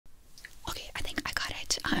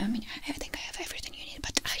I mean, I think I have everything you need,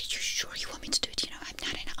 but are you sure you want me to do it? You know, I'm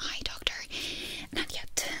not an eye doctor. Not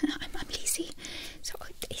yet. I'm Lizi. So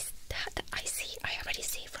is that I see? I already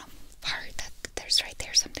see from her that there's right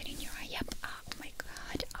there something in your eye. Yep. Oh my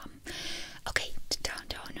God. Okay.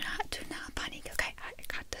 Do not panic. Okay, I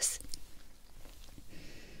got this.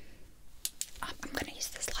 I'm gonna use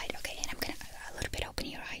this light. Okay, and I'm gonna a little bit open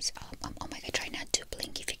your eyes. Oh my God. Try not to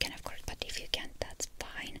blink if you can, of course. But if you can't, that's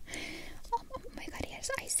fine. Oh my God. Yes,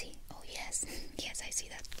 I see. Oh yes, yes, I see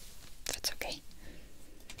that. That's okay.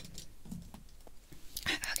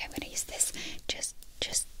 Okay, I'm gonna use this. Just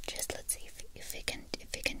let's see if we can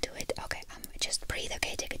do it. Okay, just breathe.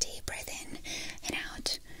 Okay, take a deep breath in and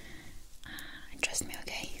out. And trust me.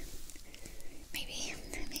 Okay. Maybe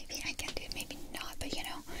I can do it. Maybe not. But you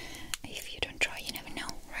know, if you don't try, you never know,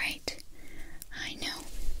 right? I know.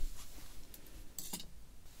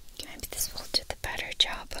 Maybe this will do the better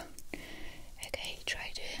job. Okay,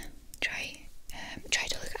 try to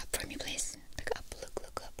look up for me, please. Look up.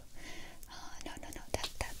 No, that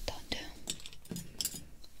don't do.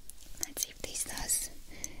 Let's see if this does.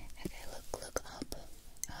 Okay, look up.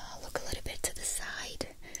 Look a little bit to the side.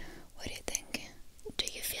 What do you think? Do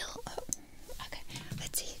you feel? Okay,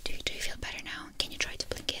 let's see. Do you feel better now? Can you try to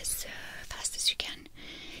blink as fast as you can?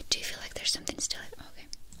 Do you feel like there's something still? Okay,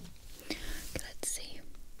 let's see.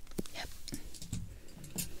 Yep.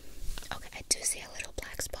 Okay, I do see a little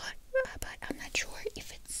black spot, but I'm not sure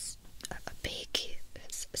if it's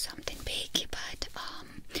something big. But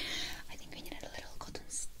I think we need a little cotton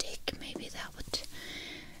stick. Maybe that would.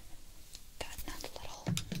 Not little.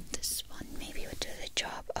 This one maybe would do the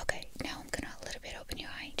job. Okay, now I'm gonna a little bit open your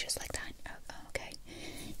eye, just like that. Okay.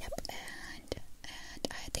 Yep. And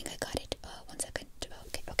I think I got it. 1 second.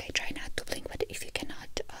 Okay. Try not to blink, but if you cannot,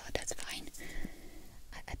 that's fine.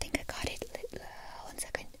 I think I got it. 1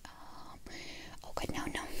 second. Oh God, no,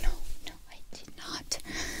 I did not.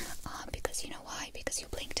 Because you know why? Because you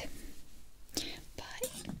blinked.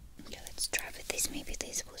 But okay, let's try with this. Maybe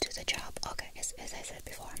this will do the job. Okay, as I said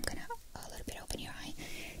before, I'm gonna a little bit open your eye,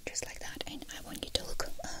 just like that, and I want you to look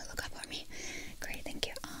up for me. Great, thank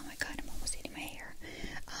you. Oh my God, I'm almost hitting my hair.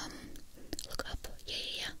 Look up.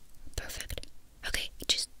 Yeah. Perfect. Okay,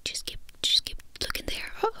 just keep looking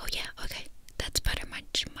there. Oh yeah. Okay, that's better.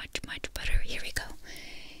 Much better. Here we go.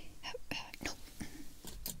 No.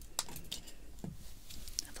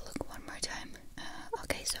 Have a look one more time.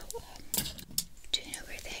 Okay, so do you know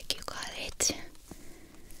where the heck you got it?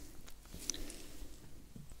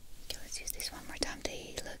 Okay, let's use this one more time.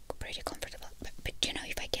 They look pretty comfortable. But you know,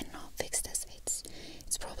 if I cannot fix this,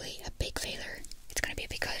 it's probably a big failure. It's gonna be a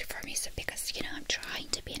big failure for me. So because you know I'm trying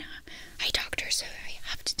to be an eye doctor, so I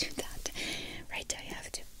have to do that, right? I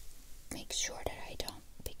have to make sure that I don't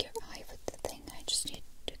pick your eye with the thing. I just need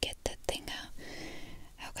to get that thing out.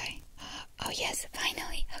 Okay. Oh yes,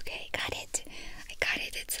 finally. Okay, got it. I got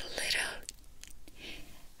it. It's a little.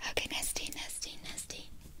 Okay, nasty.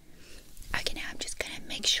 Okay, now I'm just gonna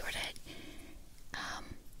make sure that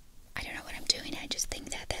I don't know what I'm doing. I just think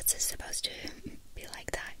that that's supposed to be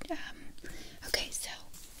like that. Okay, so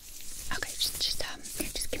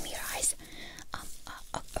just give me your eyes.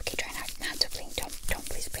 Okay, try not to blink. Don't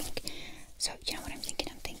please blink. So you know what I'm thinking?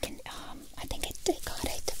 I think I got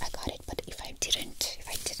it. But if I didn't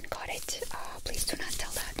got it, please do not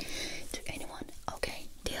tell that to anyone. Okay,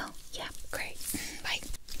 deal? Yeah, great. Bye.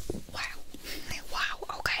 Wow.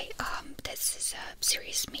 Okay. This is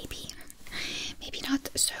serious. Maybe not.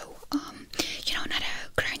 So you know, not a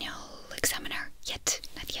cranial examiner yet.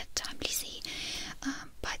 Not yet. I'm Lizi.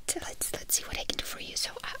 But let's see what I can do for you.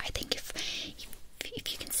 So I think if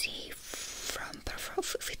you can see from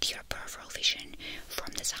with your peripheral vision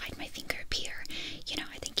from the side my finger appear, you know,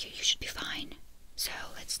 I think you should be fine. So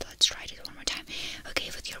let's try it one more time. Okay,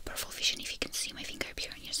 with your peripheral vision, if you can see my finger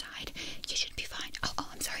appear on your side, you should be fine. Oh,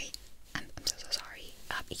 I'm sorry. I'm so sorry.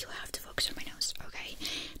 You have to focus on my nose. Okay,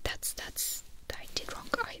 that's I did wrong.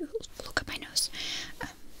 I look at my nose.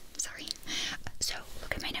 Sorry. So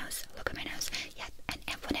look at my nose. Yeah, and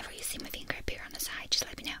whenever you see my finger appear on the side, just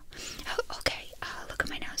let me know. Oh, okay. Look at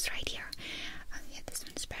my nose right here. Yeah, this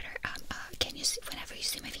one's better. Can you see, whenever you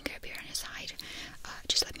see my finger appear on your side,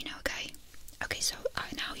 just let me know. Okay, so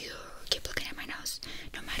now you keep looking at my nose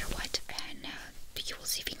no matter what, and you will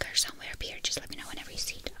see finger somewhere appear. Just let me know whenever you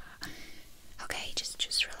see it. Okay,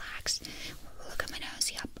 just relax. Look at my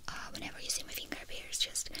nose. Yep. Whenever you see my finger appears,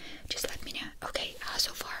 just let me know. Okay.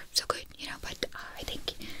 So far so good, you know. But I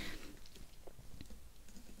think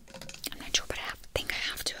I'm not sure, but I think I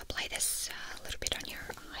have to apply this a little bit on your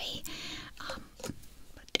eye.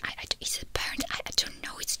 But is it burned? I don't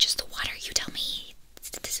know. It's just the water. You tell me.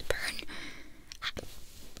 Does it burn?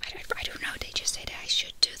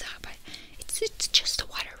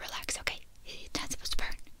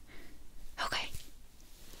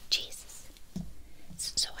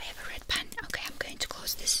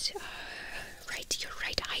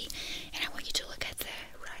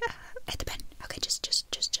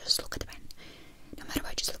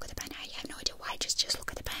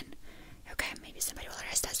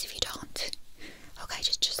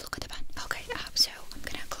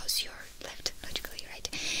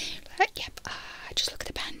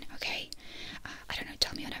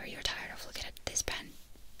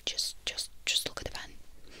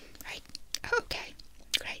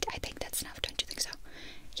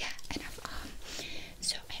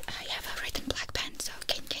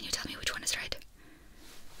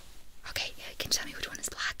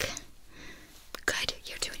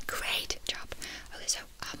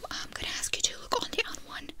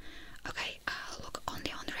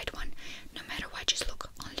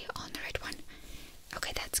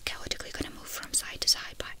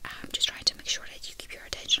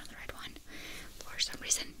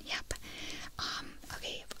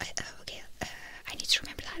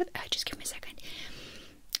 Just give me a second.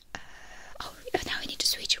 Oh, now I need to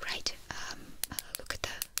switch, right? Look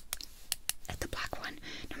at the black one.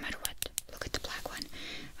 No matter what, look at the black one.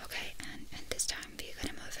 Okay, and this time we're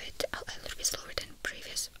gonna move it a little bit slower than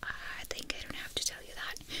previous. I think I don't have to tell you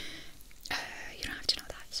that. You don't have to know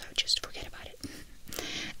that, so just forget about it.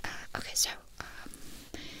 Okay, so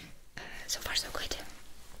so far so good.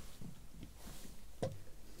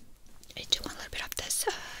 I do want a little bit of this.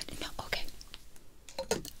 No, okay.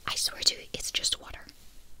 I swear to you, it's just water.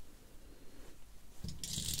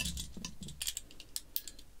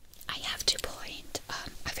 I have to point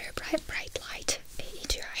a very bright light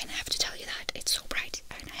into your eye, and I have to tell you that it's so bright,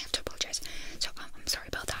 and I have to apologize. So I'm sorry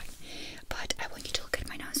about that. But I want you to look at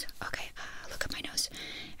my nose. Okay, look at my nose,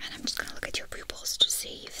 and I'm just gonna look at your pupils to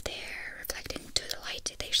see if they're reflecting to the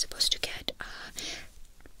light. They're supposed to get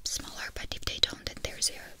smaller, but if they don't, then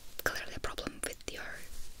there's clearly a problem with your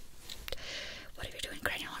whatever you're doing,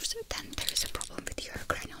 cranial nerves. Then there is a problem with your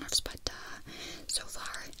cranial nerves. But so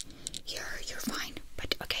far, you're fine.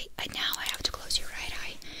 But okay, now I have to close your right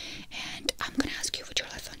eye, and I'm gonna ask you with your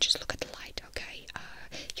left one. Just look at the light, okay?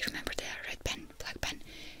 You remember the red pen, black pen?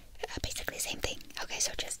 Basically same thing. Okay,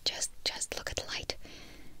 so just look at the light.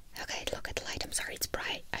 Okay, look at the light. I'm sorry, it's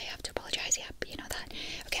bright. I have to apologize. Yep, you know that.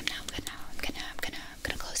 Okay, now I'm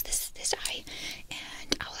gonna close this eye,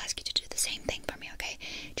 and I'll ask you to do the same thing for me. Okay,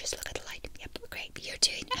 just look at the light. Yep, great. You're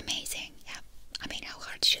doing amazing. Yep. I mean, how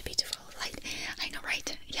hard should it be to follow the light? I know,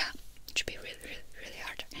 right? Yeah, it should be really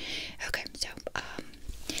hard. Okay, so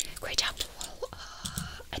great job. Well,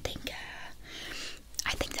 I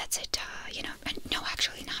think that's it. You know, and no,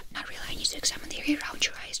 actually, not really. I need to examine the area around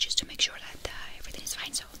your eyes just to make sure that everything is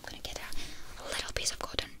fine. So I'm gonna get a little piece of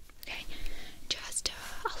cotton. Okay, just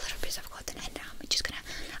a little piece of cotton, and I'm just gonna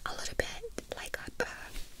a little bit like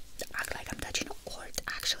act like I'm touching or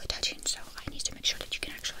actually touching. So I need to make sure that you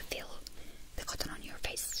can actually feel the cotton on your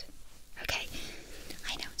face. Okay,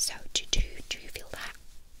 I know. So do you feel that?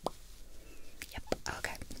 Yep.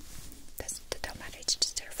 Okay. That don't matter. It's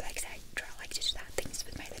just a reflex. I like to do that things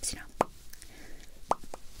with my lips, you know.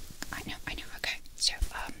 I know. Okay. So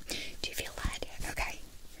do you feel that? Okay.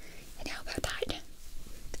 And how about that?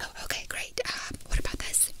 Oh, okay, great. What about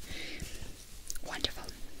this? Wonderful.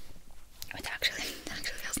 It actually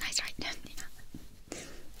feels nice, right? Yeah.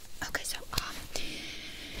 Okay, so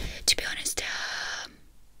to be honest,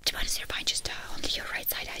 you're fine. Just only your right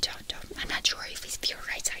side. I'm not sure if your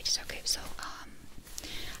right side is okay. So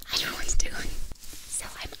I don't know what to do. So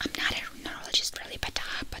I'm not a neurologist really, but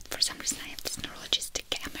for some reason I have this neurologist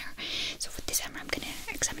camera. So with this camera, I'm gonna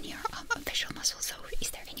examine your facial muscles. So is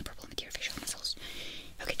there any problem with your facial muscles?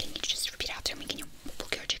 Okay, can you just repeat after me? Can you pull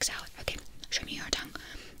your cheeks out? Okay, show me your tongue.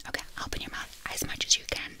 Okay, open your mouth as much as you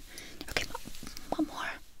can. Okay, one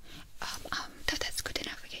more. That's good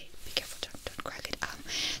enough. Okay, be careful, don't crack it.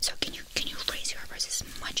 So can you raise your eyebrows as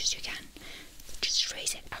much as you can? Just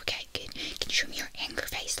raise it. Okay, can you show me your anger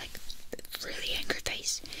face, like really angry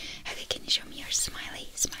face? Okay, can you show me your smiley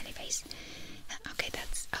face? Okay,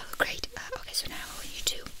 that's great. Okay, so now I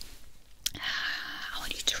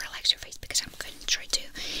want you to relax your face, because I'm going to try to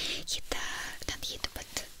not hit,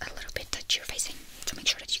 but a little bit touch your face, and to make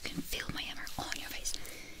sure that you can feel my hammer on your face.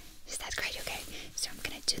 Is that great? Okay, so I'm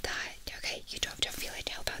gonna do that. Okay, you don't feel it.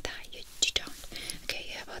 How about that? You don't.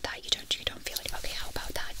 Okay, how about that? You don't feel it. Okay, how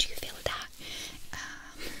about that? Do you feel that?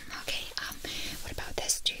 Okay. What about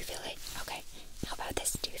this? Do you feel it? Okay. How about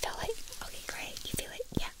this? Do you feel it? Okay, great. You feel it?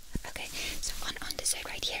 Yeah. Okay. So on this side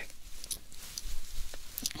right here.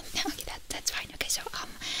 Okay, that's fine. Okay, so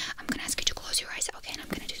I'm gonna ask you to close your eyes. Okay, and I'm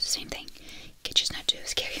gonna do the same thing. Okay, just not to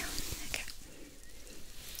scare you. Okay.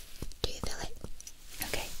 Do you feel it?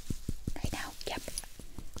 Okay. Right now? Yep.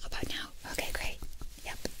 How about now? Okay, great.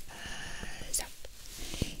 Yep. So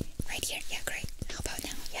right here. Yeah, great. How about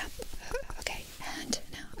now? Yep. Okay. And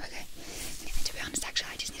now. Okay. And to be honest,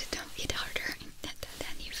 actually, I just need to hit harder.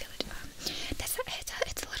 Then you feel it.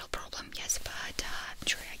 It's a little problem, yes, but I'm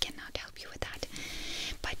sure I cannot help you with that.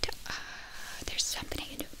 But there's something I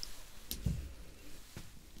can do.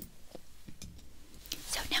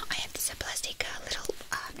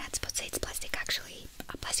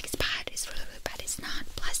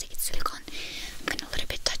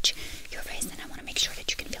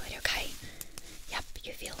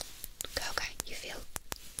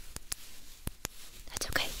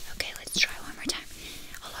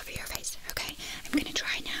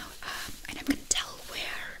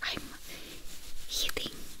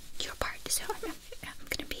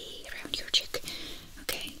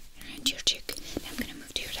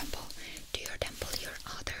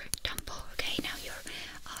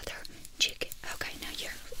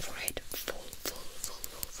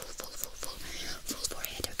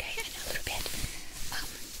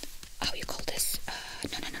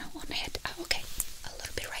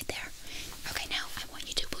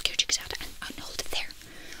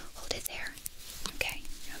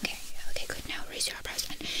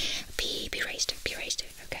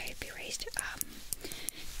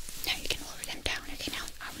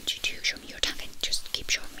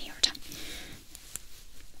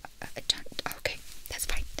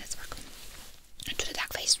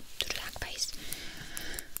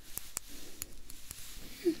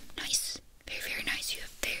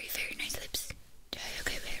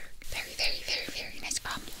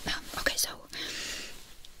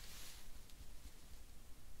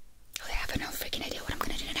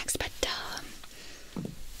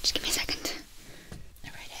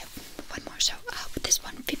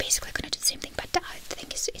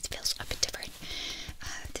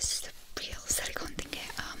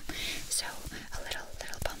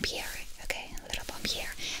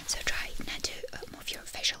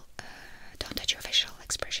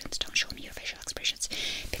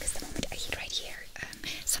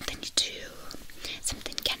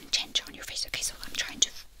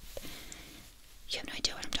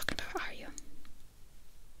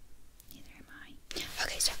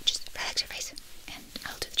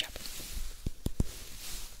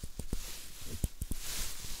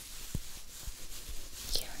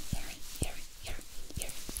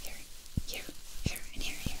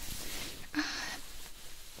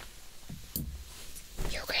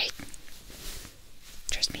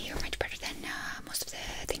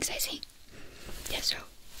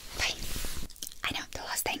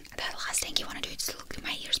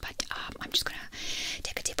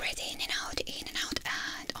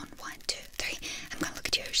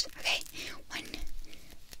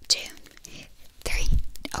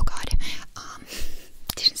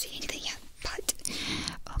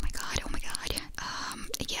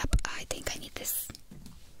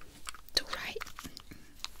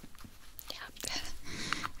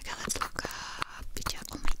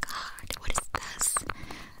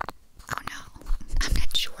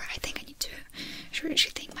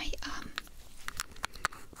 should think my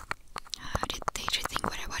they should think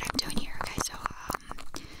what I'm doing here. Okay, so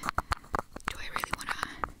do I really wanna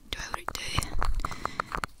do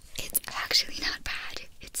it's actually not bad.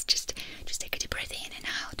 It's just take a deep breath in and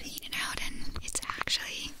out, and it's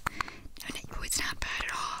actually no, it's not bad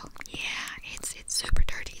at all. Yeah, it's super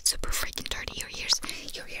dirty. It's super freaking dirty. Your ears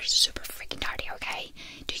are super freaking dirty. Okay,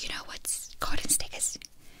 do you know what's cotton stick is?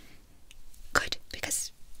 Good,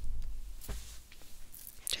 because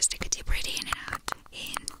just take a deep breath in and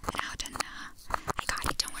out, and I got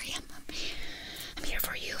it. Don't worry, I'm here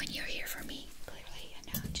for you, and you're here for me, clearly. And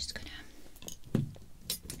now I'm just gonna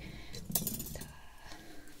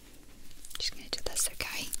do this,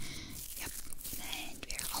 okay? Yep, and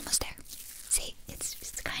we're almost there. See, it's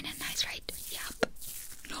kind of nice, right? Yep.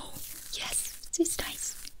 No. Yes, it's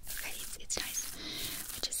nice. Okay, it's nice.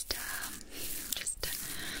 I just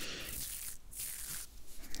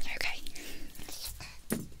okay.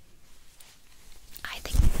 I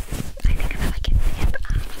think I like it. Yep,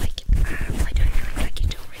 I like it. Why do I feel like you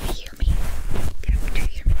don't really hear me? Yeah, do you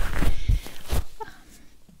hear me?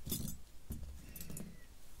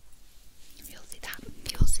 You'll see that.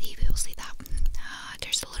 You'll see that.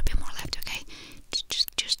 There's a little bit more left, okay?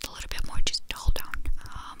 Just a little bit more. Just hold on.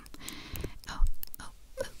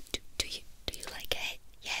 Do you like it?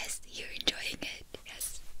 Yes, you're enjoying it.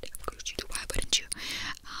 Yes, of course you do. Why wouldn't you?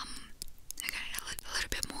 I got it a little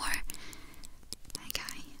bit more.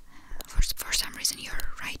 Okay. For some reason, your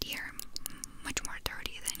right ear much more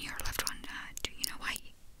dirty than your left one. Do you know why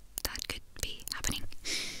that could be happening?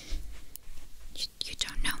 You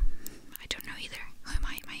don't know. I don't know either. Who am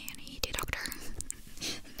I? Am I an ED doctor?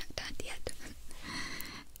 Not yet.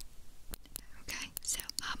 Okay, so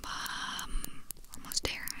I'm almost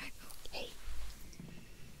there. Hey.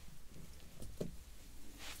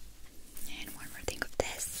 And one more thing of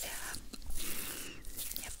this.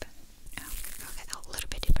 Yep. Oh, okay, a little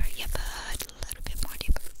bit deeper. Yep, a little bit more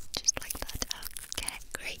deeper. Just like that. Okay,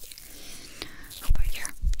 great. Over here.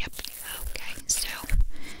 Yep. Okay, so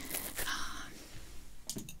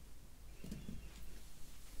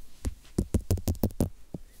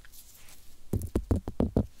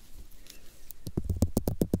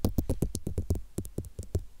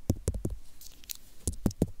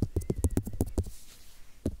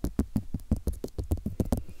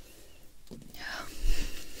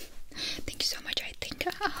thank you so much. I think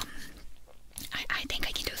I think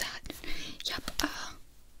I can do that. Yep.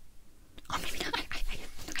 Or maybe not.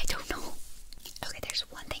 I don't know. Okay, there's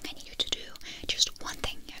one thing I need you to do. Just one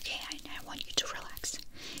thing. Okay, I want you to relax.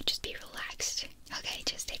 Just be relaxed. Okay,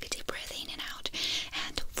 just take a deep breath in and out.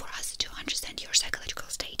 And for us to understand your psychological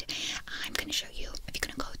state, I'm gonna show you. You're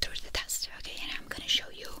gonna go through the test. Okay, and I'm gonna show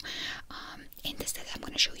you. In this test, I'm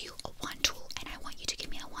gonna show you a one tool, and I want you to give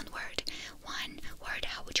me a one word. One word.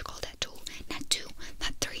 How would you call that tool? Not two,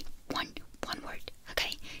 not three. One word.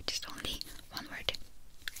 Okay, just only one word.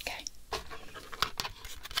 Okay.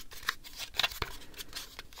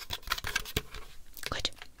 Good.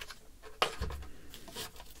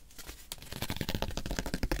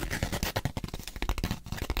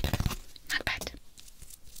 Not bad.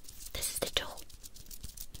 This is the tool.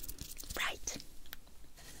 Right.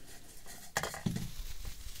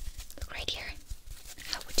 Look right here.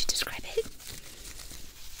 How would you describe it?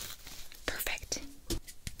 Perfect.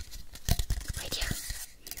 Right here.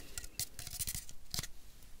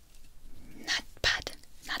 Not bad.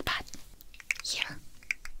 Not bad. Here.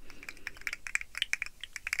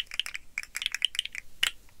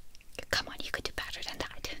 Come on, you could do better than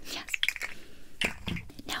that. Yes.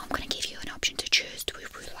 Now I'm gonna give you an option to choose. Do we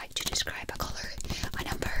would like to describe a color, a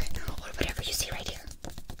number, or whatever you see right here?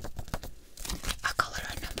 A color,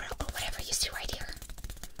 a number, or whatever you see right here.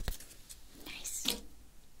 Nice.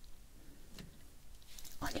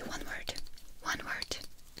 Only one word. One word.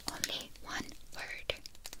 Only one word.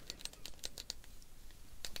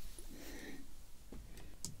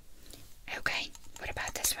 Okay, what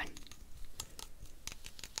about this one?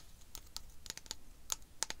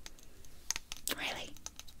 Really?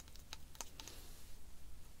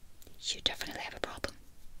 You definitely have a problem.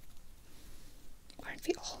 Aren't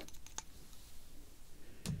we all?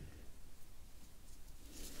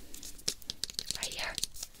 Right here.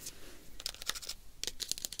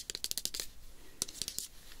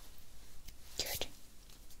 Good.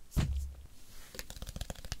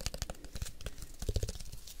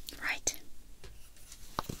 Right.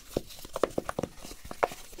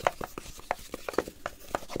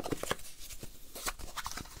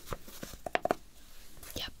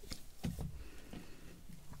 Yep.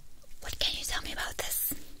 What can you tell me about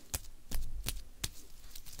this?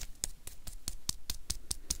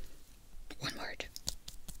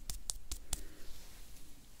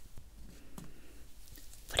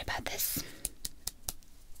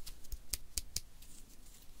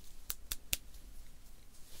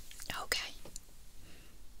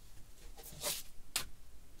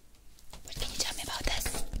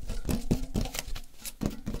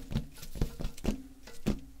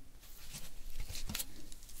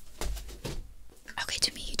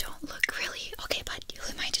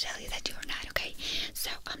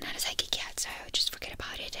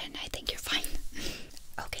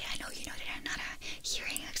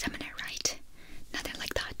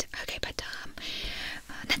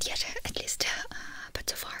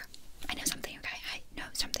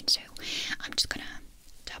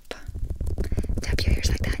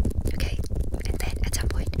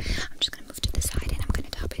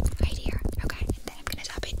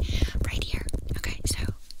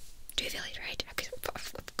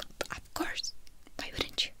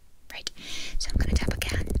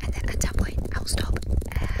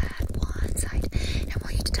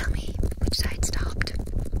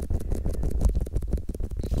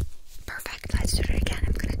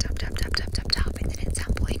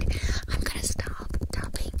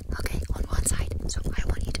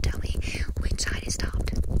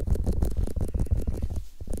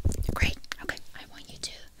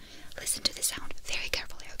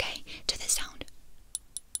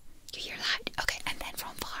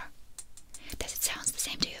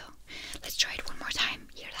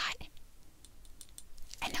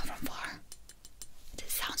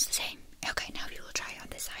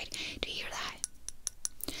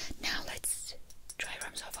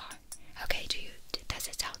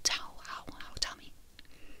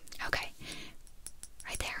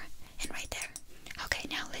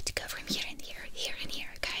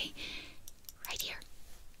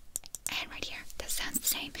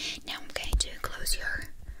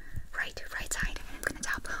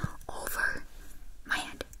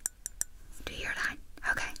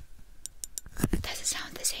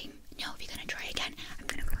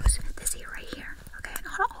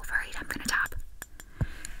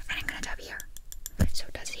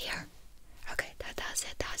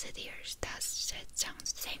 because it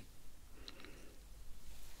sounds the same.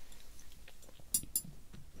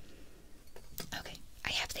 Okay,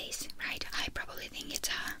 I have these, right? I probably think it's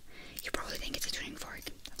you probably think it's a tuning fork.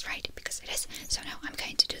 That's right, because it is. So now I'm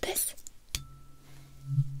going to do this.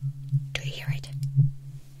 Do you hear it?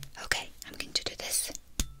 Okay, I'm going to do this.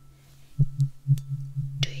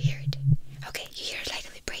 Do you hear it? Okay, you hear like a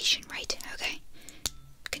vibration, right? Okay.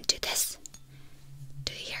 I'm going to do this.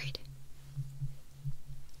 Do you hear it?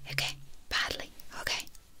 Okay, badly. Okay.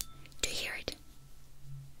 Do you hear it?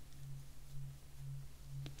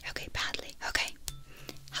 Okay, badly. Okay.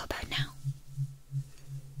 How about now?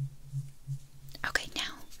 Okay,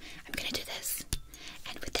 now I'm gonna do this.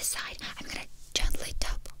 And with this side, I'm gonna gently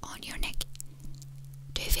tap on your neck.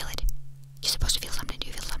 Do you feel it? You're supposed to feel something. Do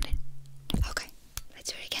you feel something? Okay, let's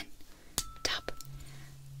do it again. Tap.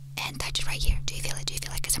 And touch it right here. Do you feel it? Do you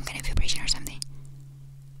feel like some kind of vibration or something?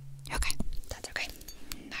 Okay, that's okay.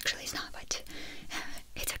 Actually, it's not, but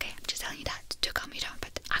it's okay. I'm just telling you that to calm you down.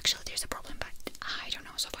 But actually, there's a problem, but I don't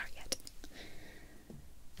know so far yet.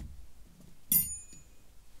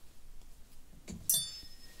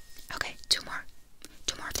 Okay, two more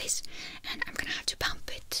of these, and I'm gonna have to bump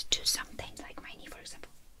it to something like my knee, for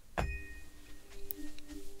example.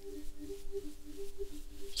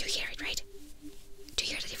 You hear it, right? Do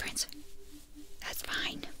you hear the difference? That's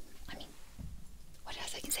fine. I mean, what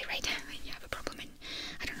else I can say, right? When you have a problem and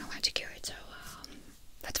I don't know how to cure it, so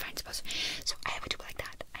that's fine, I suppose. So I have a tube like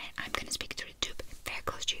that, and I'm gonna speak through the tube very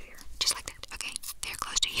close to your ear, just like that. Okay, very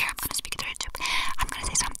close to your ear. I'm gonna speak through the tube. I'm gonna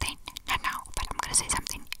say something, not now, but I'm gonna say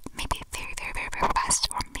something maybe very, very, very, very fast,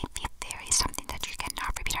 or maybe there is something that you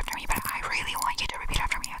cannot repeat after me, but I really want you to repeat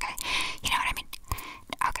after me, okay? You know what I mean?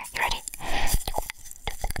 Okay, you ready?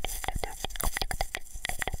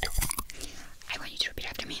 I want you to repeat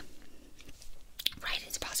after me. Right,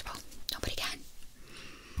 it's possible. Nobody can.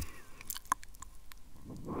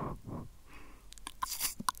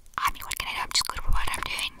 I mean, what can I do? I'm just good at what I'm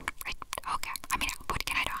doing. Right? Okay. I mean, what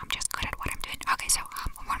can I do? I'm just good at what I'm doing. Okay, so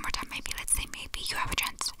one more time, maybe. Let's say maybe you have a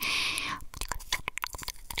chance.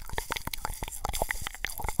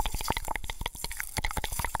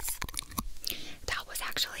 That was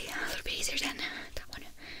actually a little bit easier than that one.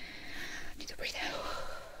 I need to breathe out.